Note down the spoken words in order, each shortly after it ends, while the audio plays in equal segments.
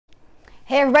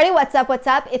Hey everybody, what's up? What's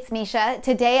up? It's Mesha.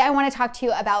 Today I want to talk to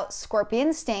you about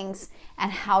scorpion stings and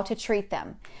how to treat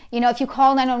them. You know, if you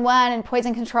call 911 and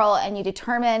poison control and you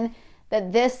determine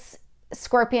that this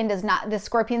scorpion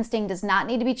sting does not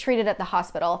need to be treated at the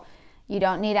hospital, you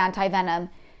don't need anti-venom,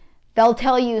 they'll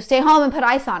tell you stay home and put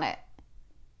ice on it.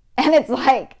 And it's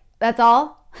like, that's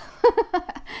all?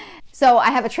 So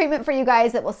I have a treatment for you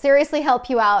guys that will seriously help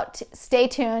you out. Stay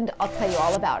tuned. I'll tell you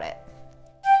all about it.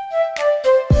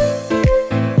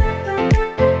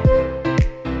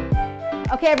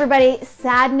 Okay, everybody,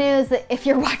 sad news that if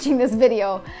you're watching this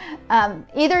video,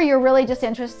 either you're really just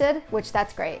interested, which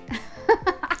that's great,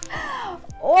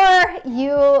 or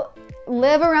you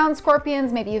live around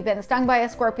scorpions. Maybe you've been stung by a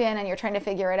scorpion and you're trying to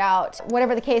figure it out.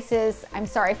 Whatever the case is, I'm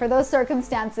sorry for those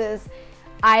circumstances.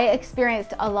 I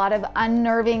experienced a lot of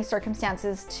unnerving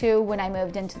circumstances too when I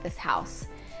moved into this house.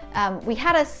 We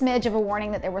had a smidge of a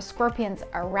warning that there were scorpions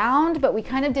around, but we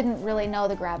kind of didn't really know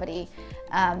the gravity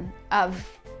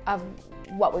of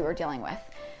what we were dealing with.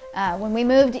 When we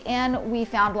moved in, we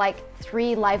found like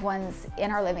 3 live ones in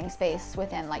our living space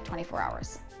within like 24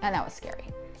 hours, and that was scary.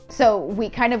 So we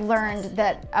kind of learned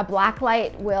that a black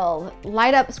light will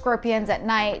light up scorpions at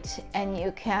night, and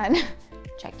you can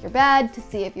check your bed to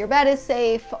see if your bed is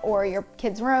safe or your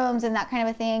kids' rooms and that kind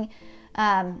of a thing.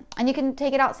 And you can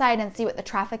take it outside and see what the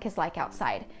traffic is like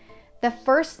outside. The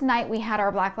first night we had our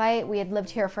black light, we had lived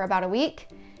here for about a week,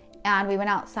 and we went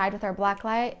outside with our black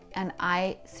light, and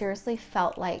I seriously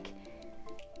felt like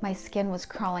my skin was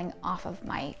crawling off of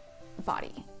my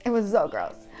body. It was so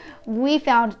gross. We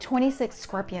found 26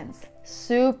 scorpions.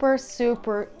 Super,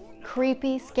 super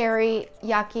creepy, scary,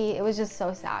 yucky. It was just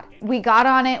so sad. We got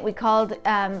on it. We called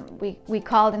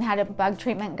and had a bug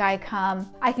treatment guy come.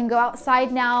 I can go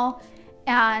outside now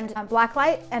and black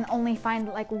light and only find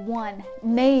like 1,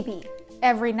 maybe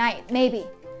every night, maybe.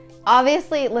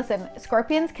 Obviously, listen,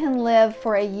 scorpions can live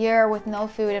for a year with no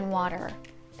food and water.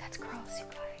 That's gross, you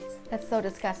guys. That's so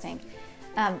disgusting.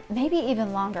 Maybe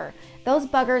even longer. Those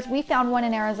buggers, we found one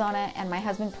in Arizona, and my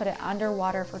husband put it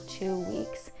underwater for 2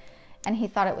 weeks, and he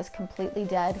thought it was completely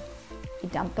dead. He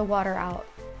dumped the water out,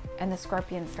 and the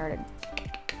scorpion started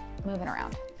moving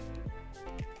around.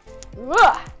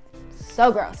 Ugh,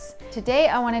 so gross. Today,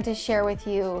 I wanted to share with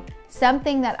you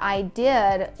something that I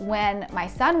did when my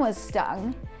son was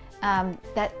stung.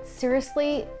 That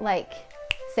seriously like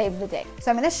saved the day.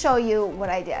 So I'm gonna show you what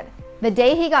I did. The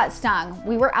day he got stung,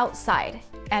 we were outside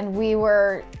and we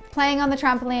were playing on the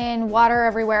trampoline, water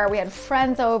everywhere. We had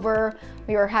friends over.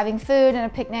 We were having food and a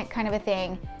picnic kind of a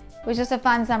thing. It was just a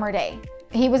fun summer day.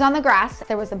 He was on the grass.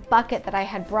 There was a bucket that I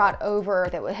had brought over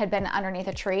that had been underneath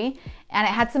a tree, and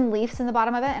it had some leaves in the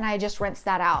bottom of it, and I just rinsed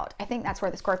that out. I think that's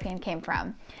where the scorpion came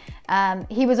from.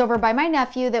 He was over by my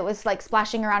nephew that was like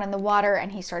splashing around in the water, and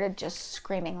he started just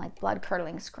screaming, like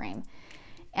blood-curdling scream.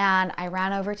 And I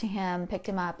ran over to him, picked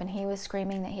him up, and he was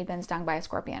screaming that he'd been stung by a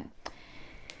scorpion.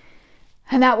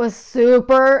 And that was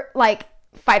super like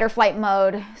fight or flight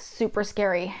mode, super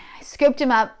scary. I scooped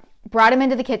him up, brought him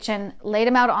into the kitchen, laid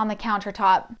him out on the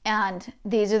countertop, and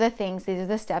these are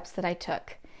the steps that I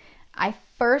took. I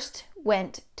first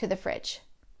went to the fridge.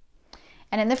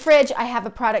 And in the fridge, I have a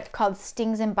product called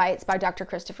Stings and Bites by Dr.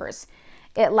 Christopher's.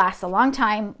 It lasts a long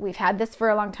time. We've had this for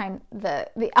a long time.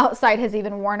 The outside has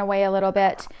even worn away a little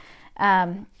bit.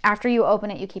 After you open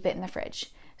it, you keep it in the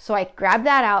fridge. So I grabbed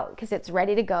that out because it's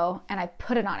ready to go, and I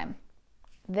put it on him.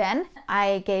 Then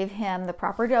I gave him the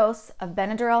proper dose of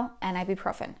Benadryl and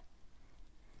ibuprofen.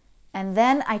 And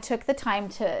then I took the time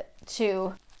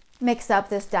to mix up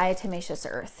this diatomaceous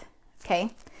earth,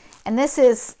 okay? And this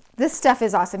stuff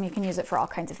is awesome. You can use it for all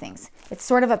kinds of things. It's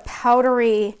sort of a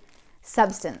powdery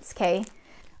substance, okay?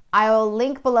 I'll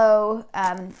link below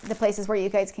the places where you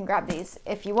guys can grab these.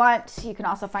 If you want, you can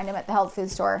also find them at the health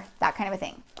food store, that kind of a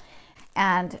thing.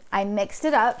 And I mixed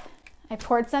it up. I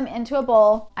poured some into a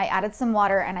bowl. I added some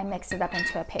water, and I mixed it up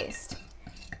into a paste.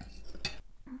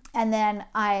 And then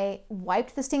I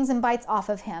wiped the stings and bites off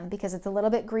of him because it's a little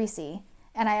bit greasy.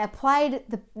 And I applied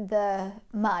the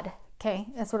mud, okay?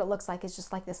 That's what it looks like. It's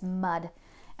just like this mud.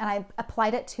 And I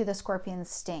applied it to the scorpion's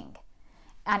sting.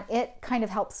 And it kind of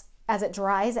helps, as it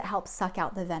dries, it helps suck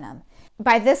out the venom.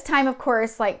 By this time, of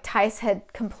course, like Tice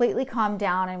had completely calmed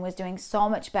down and was doing so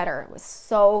much better. It was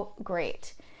so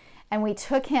great. And we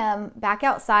took him back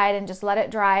outside and just let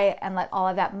it dry and let all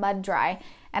of that mud dry.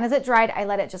 And as it dried, I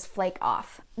let it just flake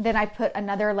off. Then I put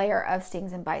another layer of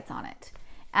Stings and Bites on it.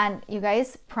 And you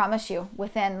guys, promise you,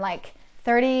 within like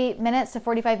 30 minutes to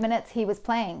 45 minutes, he was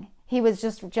playing. He was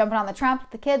just jumping on the tramp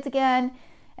with the kids again,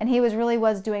 and he really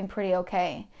was doing pretty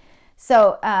okay.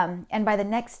 So, and by the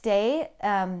next day,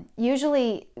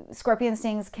 usually scorpion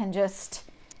stings can just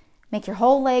make your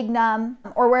whole leg numb,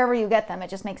 or wherever you get them, it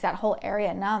just makes that whole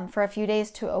area numb for a few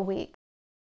days to a week.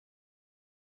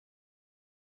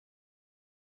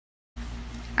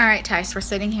 All right, Tice, we're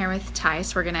sitting here with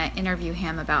Tice. We're gonna interview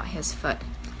him about his foot.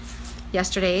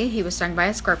 Yesterday, he was stung by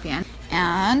a scorpion,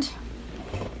 and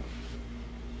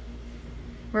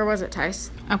where was it,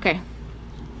 Tice? Okay,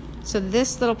 so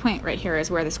this little point right here is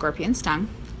where the scorpion stung,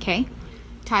 okay?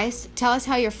 Tice, tell us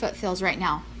how your foot feels right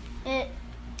now.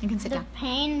 You can sit down. The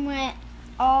pain went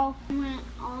all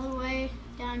the way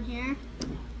down here,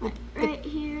 right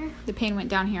here. The pain went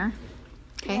down here,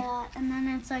 okay? Yeah, and then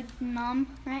it's like numb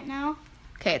right now.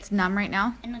 Okay, it's numb right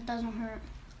now? And it doesn't hurt.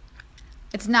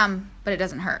 It's numb, but it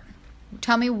doesn't hurt.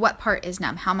 Tell me what part is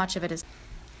numb. How much of it is?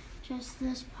 Just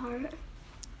this part.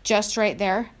 Just right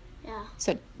there? Yeah.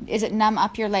 So is it numb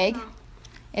up your leg? No.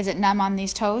 Is it numb on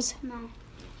these toes? No.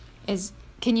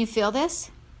 Can you feel this?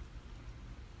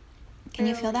 Can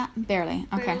you feel that? Barely.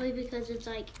 Okay. Barely, because it's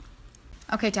like...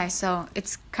 Okay, Ty, so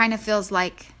it kind of feels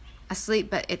like asleep,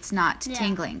 but it's not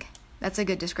tingling. That's a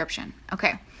good description.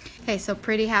 Okay. Okay, so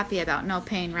pretty happy about no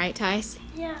pain, right, Tice?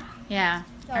 Yeah. Yeah.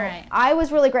 So, all right. I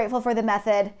was really grateful for the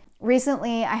method.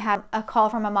 Recently, I had a call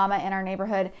from a mama in our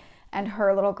neighborhood, and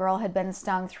her little girl had been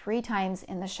stung 3 times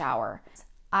in the shower.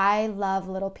 I love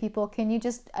little people. Can you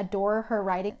just adore her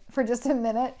writing for just a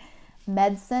minute?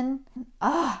 Medicine.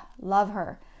 Ah, love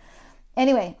her.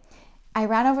 Anyway, I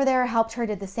ran over there, helped her,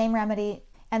 did the same remedy,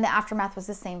 and the aftermath was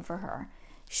the same for her.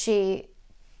 She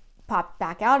popped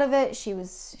back out of it. She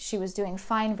was doing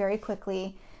fine very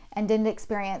quickly and didn't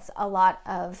experience a lot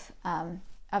of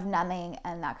numbing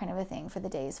and that kind of a thing for the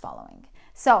days following.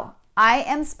 So I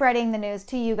am spreading the news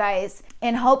to you guys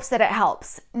in hopes that it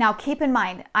helps. Now keep in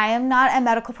mind, I am not a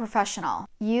medical professional.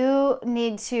 You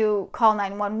need to call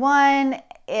 911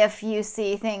 if you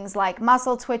see things like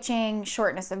muscle twitching,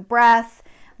 shortness of breath,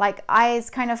 like eyes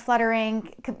kind of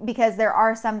fluttering, because there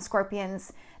are some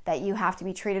scorpions that you have to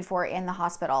be treated for in the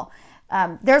hospital.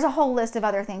 There's a whole list of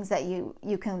other things that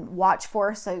you can watch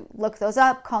for, so look those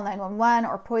up, call 911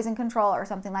 or poison control or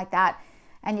something like that,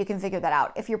 and you can figure that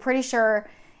out. If you're pretty sure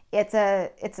it's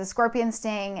a scorpion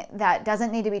sting that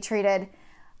doesn't need to be treated,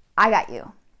 I got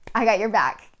you. I got your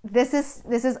back. This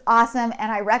is awesome,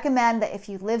 and I recommend that if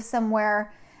you live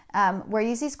somewhere where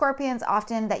you see scorpions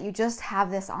often, that you just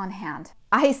have this on hand.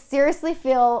 I seriously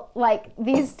feel like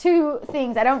these two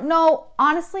things, I don't know,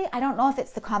 honestly, I don't know if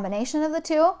it's the combination of the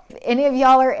two. If any of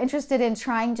y'all are interested in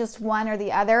trying just one or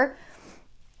the other,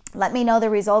 let me know the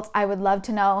results. I would love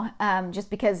to know, just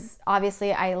because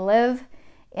obviously I live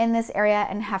in this area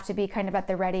and have to be kind of at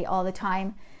the ready all the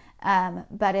time.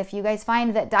 But if you guys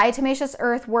find that diatomaceous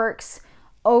earth works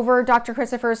over Dr.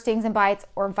 Christopher's stings and bites,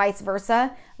 or vice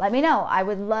versa, let me know. I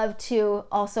would love to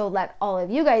also let all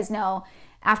of you guys know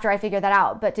after I figure that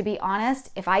out. But to be honest,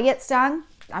 if I get stung,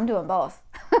 I'm doing both.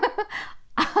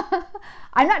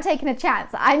 I'm not taking a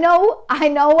chance. I know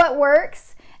what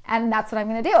works, and that's what I'm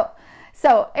gonna do.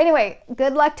 So anyway,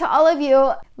 good luck to all of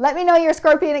you. Let me know your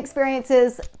scorpion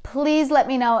experiences. Please let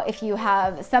me know if you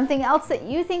have something else that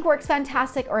you think works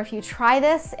fantastic, or if you try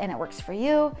this and it works for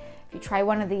you. If you try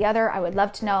one or the other, I would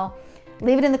love to know.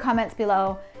 Leave it in the comments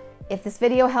below. If this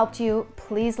video helped you,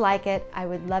 please like it. I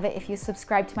would love it if you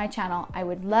subscribe to my channel. I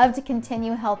would love to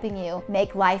continue helping you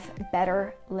make life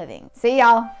better living. See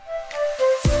y'all.